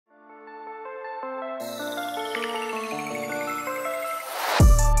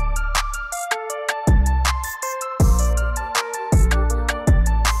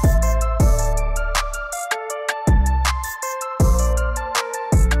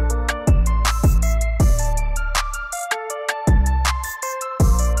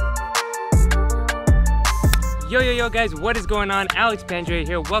Yo guys, what is going on? Alex Pandrea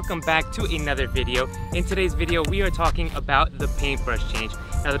here. Welcome back to another video. In today's video, we are talking about the paintbrush change.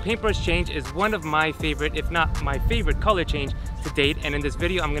 Now the paintbrush change is one of my favorite, if not my favorite color change to date. And in this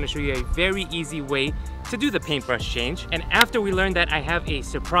video, I'm gonna show you a very easy way to do the paintbrush change. And after we learn that, I have a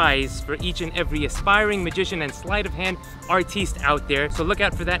surprise for each and every aspiring magician and sleight of hand artiste out there. So look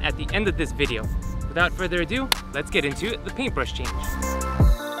out for that at the end of this video. Without further ado, let's get into the paintbrush change.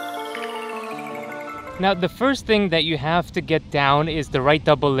 Now, the first thing that you have to get down is the right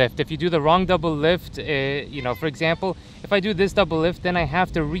double lift. If you do the wrong double lift, for example, if I do this double lift, then I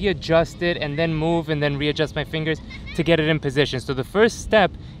have to readjust it and then move and then readjust my fingers to get it in position. So the first step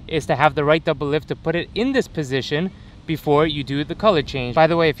is to have the right double lift to put it in this position before you do the color change. By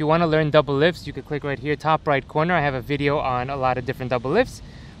the way, if you want to learn double lifts, you can click right here, top right corner. I have a video on a lot of different double lifts.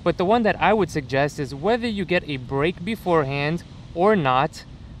 But the one that I would suggest is whether you get a break beforehand or not,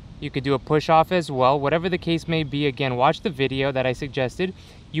 you could do a push off as well. Whatever the case may be, again, watch the video that I suggested.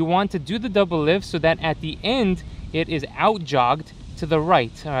 You want to do the double lift so that at the end, it is out jogged to the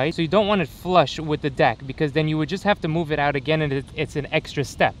right, all right? So you don't want it flush with the deck because then you would just have to move it out again and it's an extra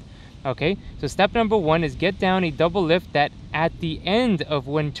step, okay? So step number one is get down a double lift that at the end of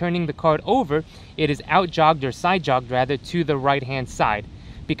when turning the card over, it is out jogged or side jogged rather to the right-hand side.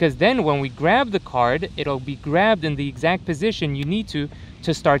 Because then when we grab the card, it'll be grabbed in the exact position you need to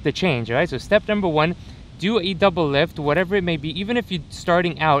start the change, all right? So step number one, do a double lift, whatever it may be. Even if you're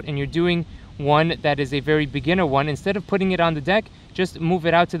starting out and you're doing one that is a very beginner one, instead of putting it on the deck, just move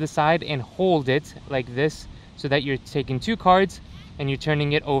it out to the side and hold it like this so that you're taking two cards and you're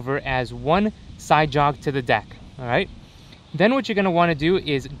turning it over as one side jog to the deck, all right? Then what you're gonna wanna do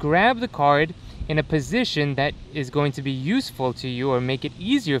is grab the card in a position that is going to be useful to you or make it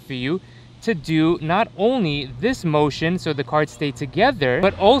easier for you to do not only this motion so the cards stay together,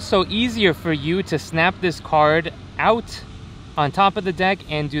 but also easier for you to snap this card out on top of the deck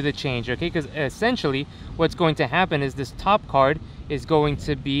and do the change, okay? Because essentially what's going to happen is this top card is going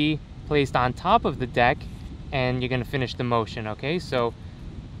to be placed on top of the deck and you're going to finish the motion, okay? So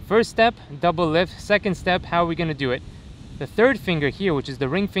first step, double lift. Second step, how are we going to do it? The third finger here, which is the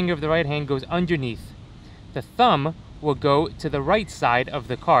ring finger of the right hand, goes underneath. The thumb will go to the right side of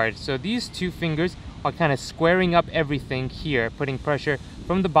the card. So these two fingers are kind of squaring up everything here, putting pressure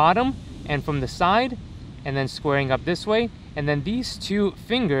from the bottom and from the side, and then squaring up this way. And then these two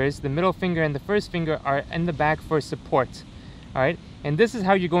fingers, the middle finger and the first finger, are in the back for support. All right, and this is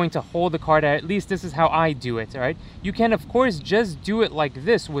how you're going to hold the card. At least this is how I do it. All right, you can of course just do it like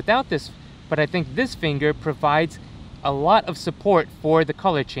this without this, but I think this finger provides a lot of support for the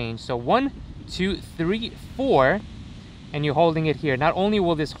color change. So 1, 2, 3, 4. And you're holding it here. Not only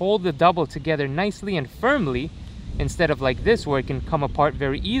will this hold the double together nicely and firmly, instead of like this where it can come apart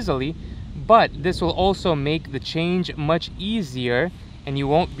very easily, but this will also make the change much easier and you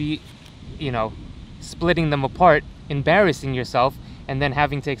won't be, splitting them apart, embarrassing yourself, and then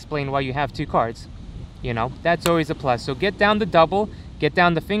having to explain why you have two cards. That's always a plus. So get down the double, get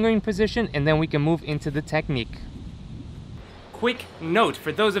down the fingering position, and then we can move into the technique. Quick note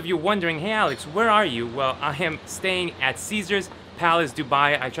for those of you wondering, hey Alex, where are you? Well, I am staying at Caesar's Palace,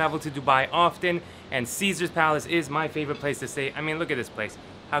 Dubai. I travel to Dubai often, and Caesar's Palace is my favorite place to stay. I mean, look at this place.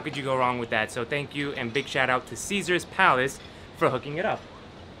 How could you go wrong with that? So thank you and big shout out to Caesar's Palace for hooking it up.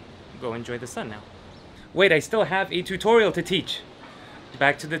 Go enjoy the sun now. Wait, I still have a tutorial to teach.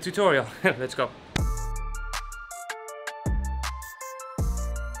 Back to the tutorial. Let's go.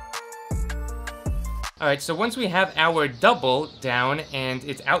 Alright, so once we have our double down and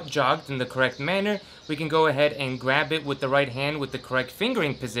it's out jogged in the correct manner, we can go ahead and grab it with the right hand with the correct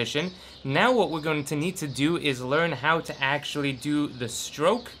fingering position. Now what we're going to need to do is learn how to actually do the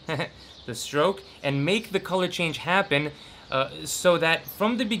stroke, and make the color change happen so that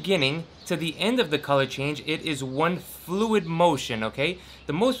from the beginning to the end of the color change, it is one fluid motion, okay?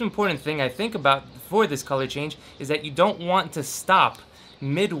 The most important thing I think about for this color change is that you don't want to stop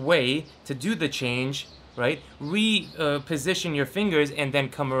midway to do the change, right? Reposition your fingers and then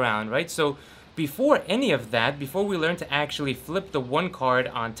come around, right? So before any of that, before we learn to actually flip the one card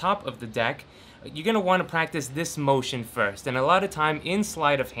on top of the deck, you're gonna want to practice this motion first. And a lot of time in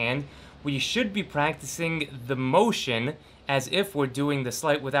sleight of hand, we should be practicing the motion as if we're doing the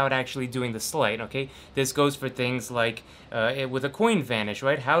sleight without actually doing the sleight, okay? This goes for things like with a coin vanish,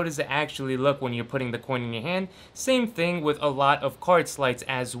 right? How does it actually look when you're putting the coin in your hand? Same thing with a lot of card sleights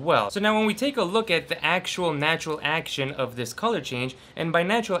as well. So now when we take a look at the actual natural action of this color change, and by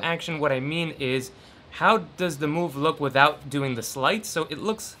natural action what I mean is how does the move look without doing the sleight? So it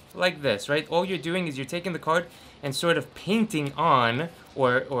looks like this, right? All you're doing is you're taking the card and sort of painting on,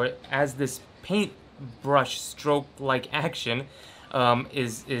 or as this paint brush stroke like action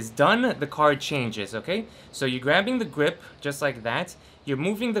is done, the card changes, okay? So you're grabbing the grip just like that. You're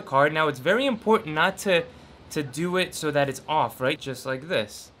moving the card. Now it's very important not to do it so that it's off, right? Just like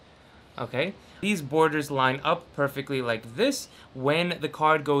this, okay? These borders line up perfectly like this. When the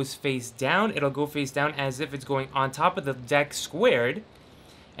card goes face down, it'll go face down as if it's going on top of the deck squared.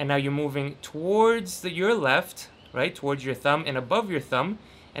 And now you're moving towards your left, right? Towards your thumb and above your thumb.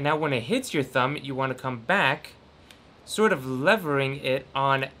 And now when it hits your thumb, you want to come back, sort of levering it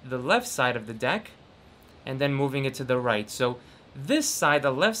on the left side of the deck, and then moving it to the right. So this side,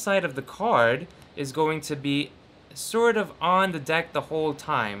 the left side of the card, is going to be sort of on the deck the whole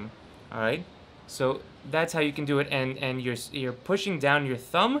time, all right? So that's how you can do it, and you're pushing down your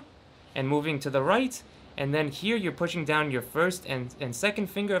thumb and moving to the right, and then here you're pushing down your first and second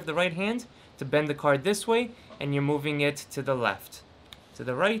finger of the right hand to bend the card this way, and you're moving it to the left, to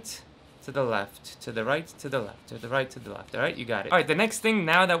the right, to the left, to the right, to the left, to the right, to the left. All right, you got it. All right, the next thing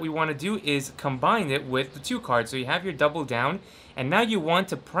now that we want to do is combine it with the two cards. So you have your double down, and now you want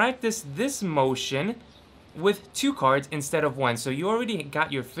to practice this motion with two cards instead of one. So you already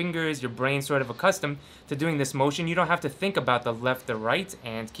got your fingers, your brain sort of accustomed to doing this motion. You don't have to think about the left, the right,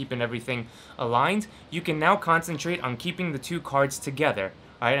 and keeping everything aligned. You can now concentrate on keeping the two cards together.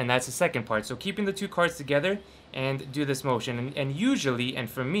 All right, and that's the second part. So keeping the two cards together and do this motion. And usually, and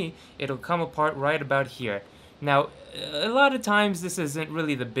for me, it'll come apart right about here. Now, a lot of times this isn't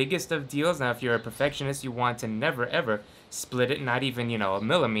really the biggest of deals. Now, if you're a perfectionist, you want to never ever split it, not even, a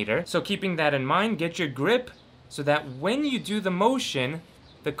millimeter. So keeping that in mind, get your grip so that when you do the motion,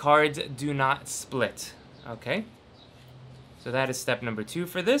 the cards do not split, okay? So that is step number 2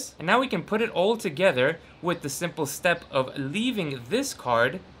 for this. And now we can put it all together with the simple step of leaving this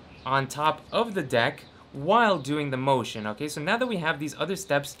card on top of the deck while doing the motion, okay? So now that we have these other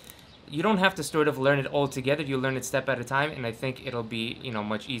steps, you don't have to sort of learn it all together. You learn it step at a time, and I think it'll be,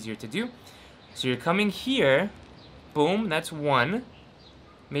 much easier to do. So you're coming here, boom, that's one.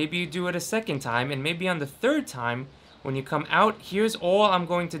 Maybe you do it a second time, and maybe on the third time, when you come out, here's all I'm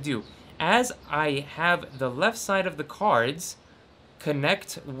going to do. As I have the left side of the cards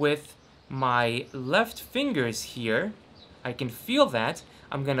connect with my left fingers here, I can feel that.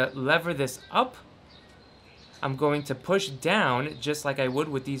 I'm gonna lever this up. I'm going to push down just like I would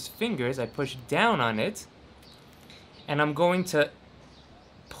with these fingers. I push down on it, and I'm going to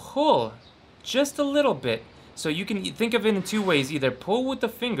pull just a little bit. So you can think of it in two ways. Either pull with the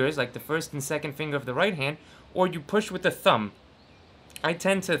fingers, like the first and second finger of the right hand, or you push with the thumb. I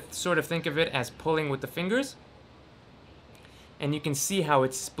tend to sort of think of it as pulling with the fingers, and you can see how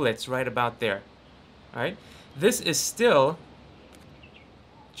it splits right about there. All right? This is still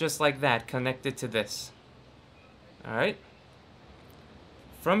just like that, connected to this. All right?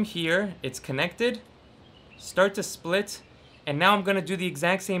 From here, it's connected, start to split, and now I'm going to do the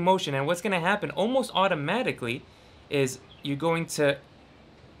exact same motion. And what's going to happen almost automatically is you're going to,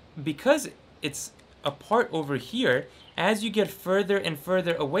 because it's apart over here, as you get further and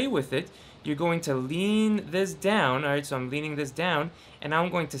further away with it, you're going to lean this down. All right, so I'm leaning this down, and now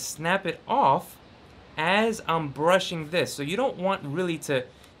I'm going to snap it off as I'm brushing this. So you don't want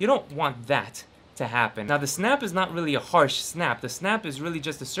that to happen. Now the snap is not really a harsh snap. The snap is really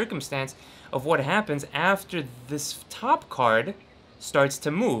just a circumstance of what happens after this top card starts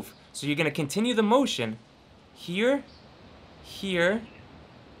to move. So you're going to continue the motion here, here,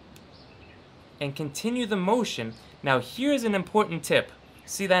 and continue the motion. Now here's an important tip.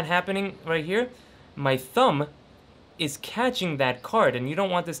 See that happening right here? My thumb is catching that card, and you don't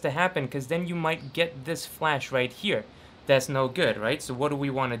want this to happen because then you might get this flash right here. That's no good, right? So what do we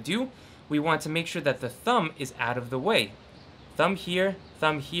want to do? We want to make sure that the thumb is out of the way. Thumb here,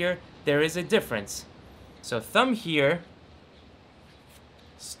 there is a difference. So thumb here,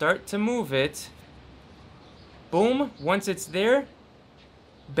 start to move it. Boom, once it's there,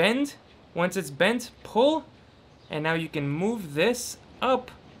 bend. Once it's bent, pull. And now you can move this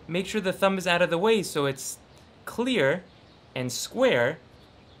up. Make sure the thumb is out of the way so it's clear and square.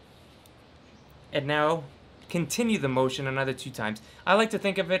 And now continue the motion another 2 times. I like to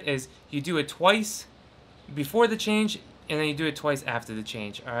think of it as you do it twice before the change, and then you do it twice after the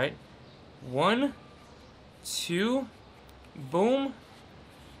change, all right? 1, 2, boom,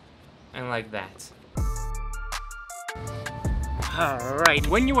 and like that. Alright,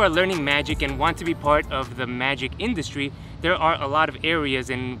 when you are learning magic and want to be part of the magic industry, there are a lot of areas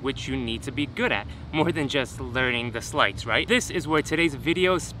in which you need to be good at, more than just learning the sleights, right? This is where today's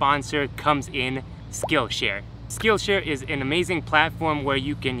video sponsor comes in, Skillshare. Skillshare is an amazing platform where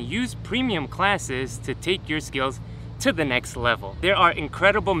you can use premium classes to take your skills to the next level. There are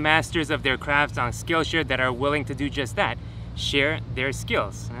incredible masters of their crafts on Skillshare that are willing to do just that, share their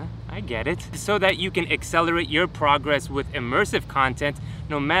skills. I get it. So that you can accelerate your progress with immersive content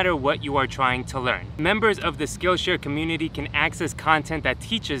no matter what you are trying to learn. Members of the Skillshare community can access content that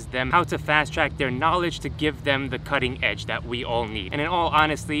teaches them how to fast track their knowledge to give them the cutting edge that we all need. And in all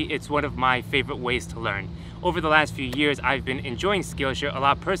honesty, it's one of my favorite ways to learn. Over the last few years, I've been enjoying Skillshare a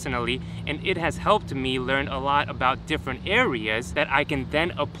lot personally, and it has helped me learn a lot about different areas that I can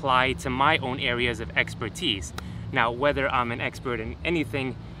then apply to my own areas of expertise. Now, whether I'm an expert in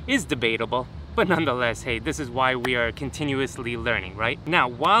anything is debatable, but nonetheless, hey, this is why we are continuously learning, right? Now,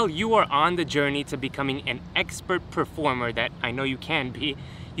 while you are on the journey to becoming an expert performer that I know you can be,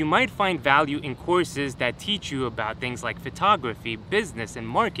 you might find value in courses that teach you about things like photography, business, and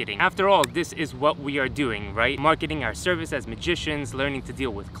marketing. After all, this is what we are doing, right? Marketing our service as magicians, learning to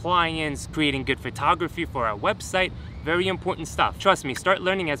deal with clients, creating good photography for our website. Very important stuff. Trust me, start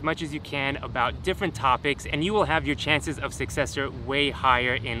learning as much as you can about different topics and you will have your chances of success way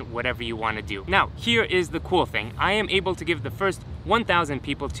higher in whatever you want to do. Now, here is the cool thing. I am able to give the first 1,000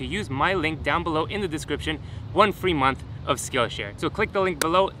 people to use my link down below in the description 1 free month of Skillshare. So click the link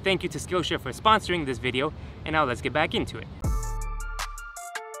below. Thank you to Skillshare for sponsoring this video, and now let's get back into it.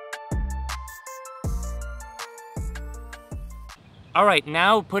 Alright,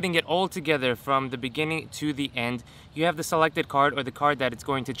 now putting it all together from the beginning to the end, you have the selected card or the card that it's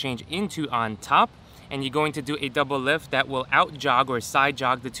going to change into on top, and you're going to do a double lift that will out jog or side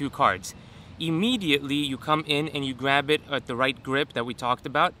jog the two cards. Immediately you come in and you grab it at the right grip that we talked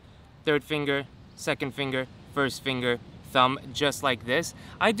about. Third finger, second finger, first finger, thumb, just like this.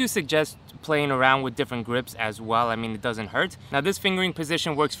 I do suggest playing around with different grips as well. I mean, it doesn't hurt. Now, this fingering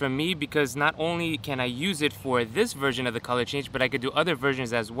position works for me because not only can I use it for this version of the color change, but I could do other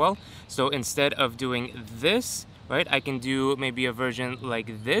versions as well. So instead of doing this, right, I can do maybe a version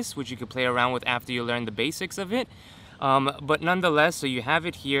like this, which you could play around with after you learn the basics of it. But nonetheless, so you have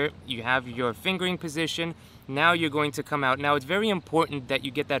it here, you have your fingering position. Now you're going to come out. Now it's very important that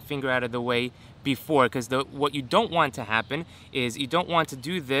you get that finger out of the way before, because what you don't want to happen is you don't want to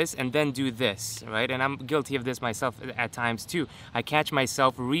do this and then do this, right? And I'm guilty of this myself at times too. I catch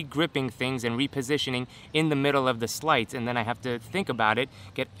myself re-gripping things and repositioning in the middle of the sleight, and then I have to think about it,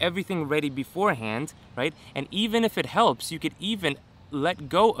 get everything ready beforehand, right? And even if it helps, you could even let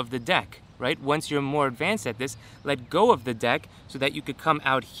go of the deck, right? Once you're more advanced at this, let go of the deck so that you could come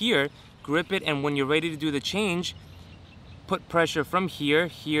out here, grip it, and when you're ready to do the change, put pressure from here,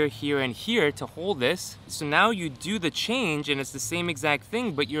 here, here, and here to hold this. So now you do the change and it's the same exact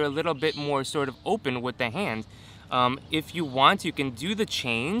thing, but you're a little bit more sort of open with the hand. If you want, you can do the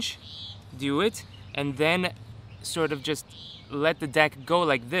change, do it, and then sort of just let the deck go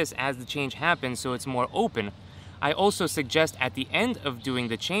like this as the change happens so it's more open. I also suggest at the end of doing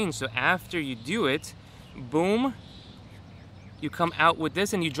the change, so after you do it, boom, you come out with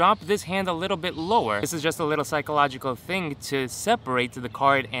this and you drop this hand a little bit lower. This is just a little psychological thing to separate the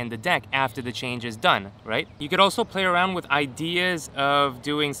card and the deck after the change is done, right? You could also play around with ideas of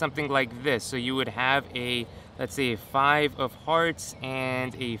doing something like this. So you would have a, let's say, a 5 of hearts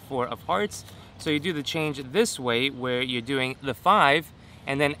and a 4 of hearts. So you do the change this way where you're doing the 5,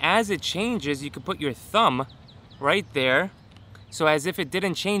 and then as it changes, you could put your thumb right there. So as if it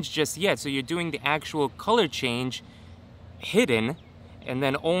didn't change just yet. So you're doing the actual color change hidden, and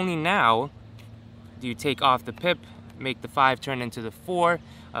then only now do you take off the pip, make the 5 turn into the 4.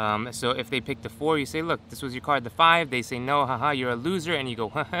 So if they pick the 4, you say, look, this was your card, the 5. They say, no, haha, you're a loser, and you go,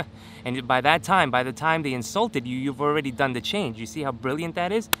 haha. And by the time they insulted you, you've already done the change. You see how brilliant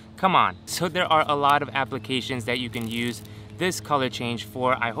that is? Come on. So there are a lot of applications that you can use this color change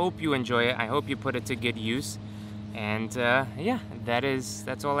for. I hope you enjoy it. I hope you put it to good use. And yeah,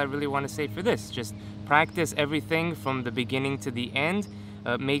 that's all I really want to say for this. Just practice everything from the beginning to the end.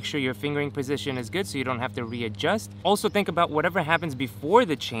 Make sure your fingering position is good so you don't have to readjust. Also think about whatever happens before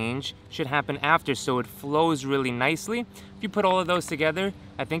the change should happen after so it flows really nicely. If you put all of those together,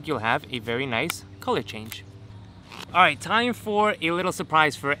 I think you'll have a very nice color change. Alright, time for a little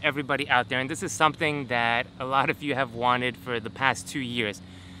surprise for everybody out there, and this is something that a lot of you have wanted for the past 2 years.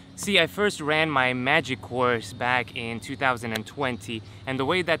 See, I first ran my magic course back in 2020, and the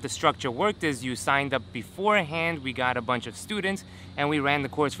way that the structure worked is you signed up beforehand, we got a bunch of students, and we ran the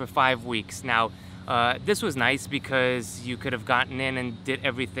course for 5 weeks. Now, this was nice because you could have gotten in and did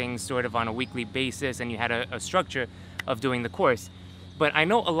everything sort of on a weekly basis, and you had a structure of doing the course. But I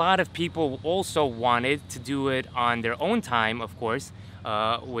know a lot of people also wanted to do it on their own time, of course,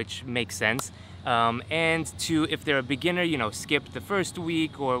 which makes sense. And to, if they're a beginner, you know, skip the first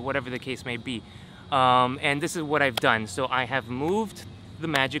week or whatever the case may be. And this is what I've done. So I have moved the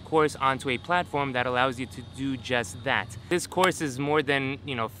magic course onto a platform that allows you to do just that. This course is more than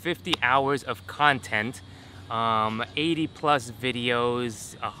 50 hours of content, 80 plus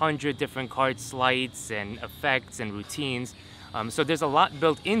videos, 100 different card sleights and effects and routines. So there's a lot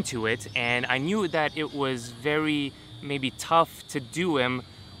built into it, and I knew that it was very maybe tough to do them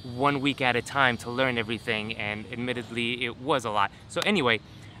 1 week at a time to learn everything, and admittedly it was a lot. So anyway,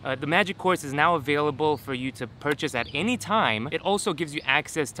 the magic course is now available for you to purchase at any time. It also gives you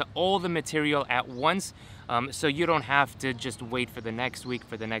access to all the material at once, so you don't have to just wait for the next week,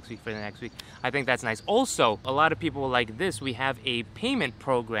 for the next week, for the next week. I think that's nice. Also, a lot of people like this. We have a payment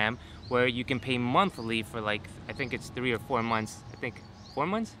program where you can pay monthly for like, I think it's 3 or 4 months. I think 4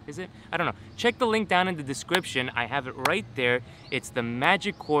 months, is it? I don't know. Check the link down in the description. I have it right there. It's the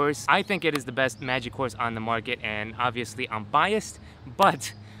magic course. I think it is the best magic course on the market, and obviously I'm biased,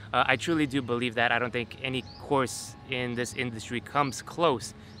 but I truly do believe that. I don't think any course in this industry comes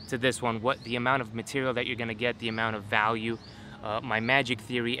close to this one. The amount of material that you're gonna get, the amount of value, my magic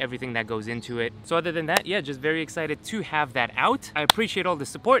theory, everything that goes into it. So other than that, yeah, just very excited to have that out. I appreciate all the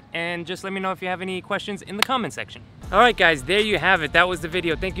support, and just let me know if you have any questions in the comment section. All right guys, there you have it. That was the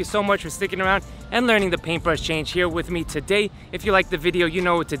video. Thank you so much for sticking around and learning the paintbrush change here with me today. If you liked the video, you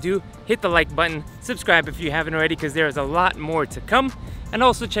know what to do. Hit the like button, subscribe if you haven't already, because there is a lot more to come. And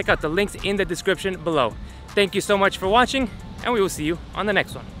also check out the links in the description below. Thank you so much for watching, and we will see you on the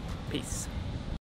next one. Peace.